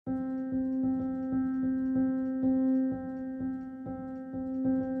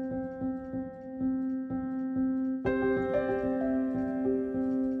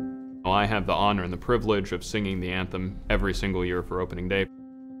I have the honor and the privilege of singing the anthem every single year for opening day,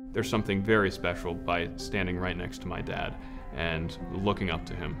 there's something very special by standing right next to my dad and looking up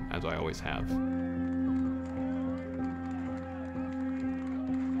to him, as I always have.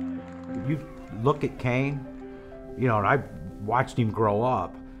 You look at Kane, you know, and I watched him grow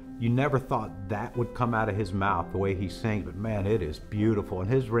up. You never thought that would come out of his mouth, the way he sings, but man, it is beautiful. And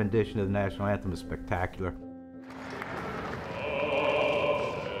his rendition of the national anthem is spectacular.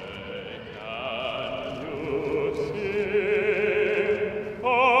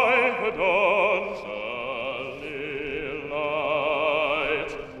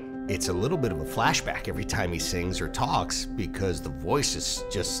 It's a little bit of a flashback every time he sings or talks because the voice is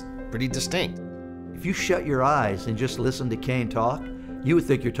just pretty distinct. If you shut your eyes and just listen to Kane talk, you would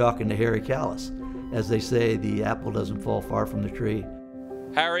think you're talking to Harry Kalas. As they say, the apple doesn't fall far from the tree.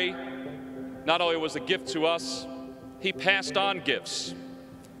 Harry not only was a gift to us, he passed on gifts.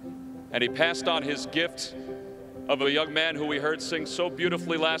 And he passed on his gift of a young man who we heard sing so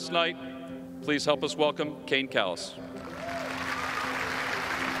beautifully last night. Please help us welcome Kane Kalas.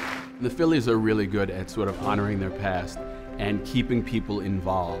 The Phillies are really good at sort of honoring their past and keeping people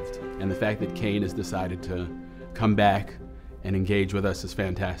involved. And the fact that Kane has decided to come back and engage with us is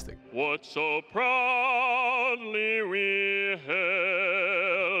fantastic. What so proudly we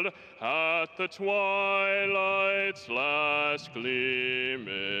held at the twilight's last gleaming.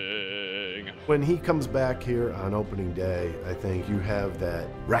 When he comes back here on opening day, I think you have that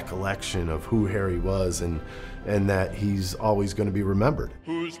recollection of who Harry was and that he's always going to be remembered.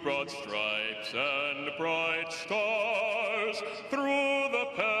 Whose broad stripes and bright stars through the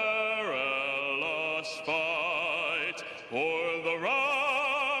perilous fight o'er the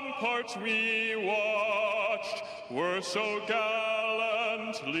ramparts we watched were so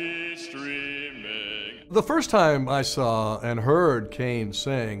gallantly streaming. The first time I saw and heard Kane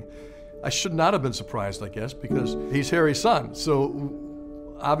sing, I should not have been surprised, I guess, because he's Harry's son, so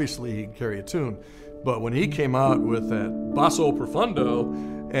obviously he can carry a tune. But when he came out with that basso profundo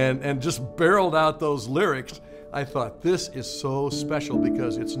and just barreled out those lyrics, I thought, this is so special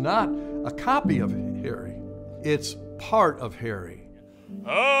because it's not a copy of Harry, it's part of Harry.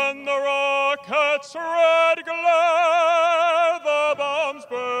 And the rocket's red glare, the bombs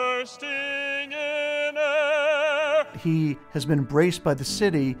bursting in air. He has been embraced by the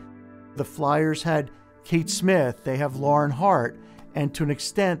city. The Flyers had Kate Smith, they have Lauren Hart, and to an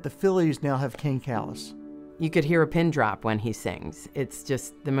extent, the Phillies now have Kane Kalas. You could hear a pin drop when he sings. It's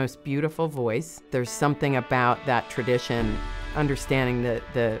just the most beautiful voice. There's something about that tradition, understanding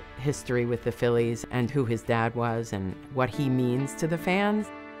the history with the Phillies and who his dad was and what he means to the fans.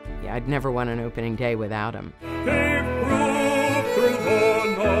 Yeah, I'd never want an opening day without him. They've proved through the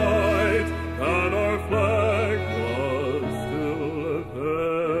night that our flag was still there.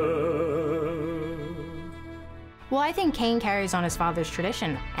 Well, I think Kane carries on his father's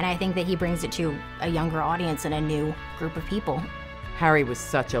tradition, and I think that he brings it to a younger audience and a new group of people. Harry was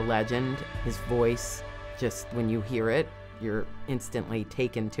such a legend. His voice, just when you hear it, you're instantly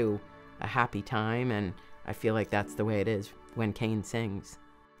taken to a happy time, and I feel like that's the way it is when Kane sings.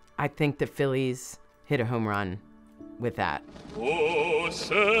 I think the Phillies hit a home run with that. Oh,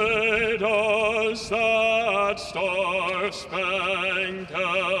 say does that Star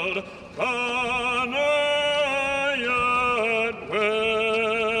Spangled Banner yet wave?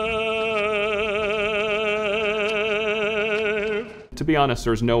 To be honest,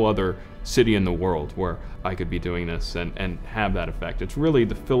 there's no other city in the world where I could be doing this and have that effect. It's really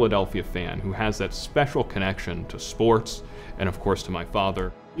the Philadelphia fan who has that special connection to sports and of course to my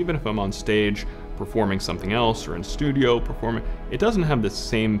father. Even if I'm on stage performing something else or in studio performing, it doesn't have the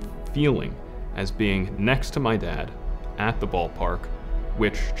same feeling as being next to my dad at the ballpark,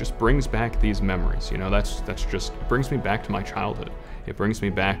 which just brings back these memories. You know, that's just, it brings me back to my childhood. It brings me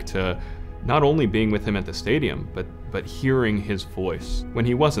back to not only being with him at the stadium, but hearing his voice when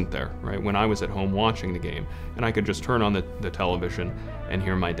he wasn't there, right? When I was at home watching the game, and I could just turn on the television and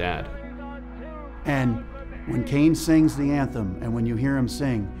hear my dad. And when Kane sings the anthem, and when you hear him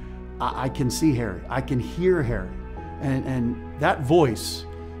sing, I can see Harry, I can hear Harry. And that voice,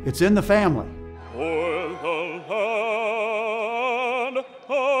 it's in the family. For the land of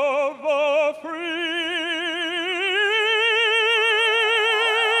the free,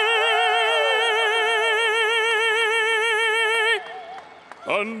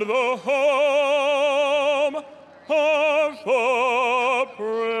 and the home of the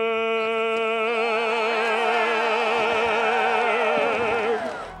brave.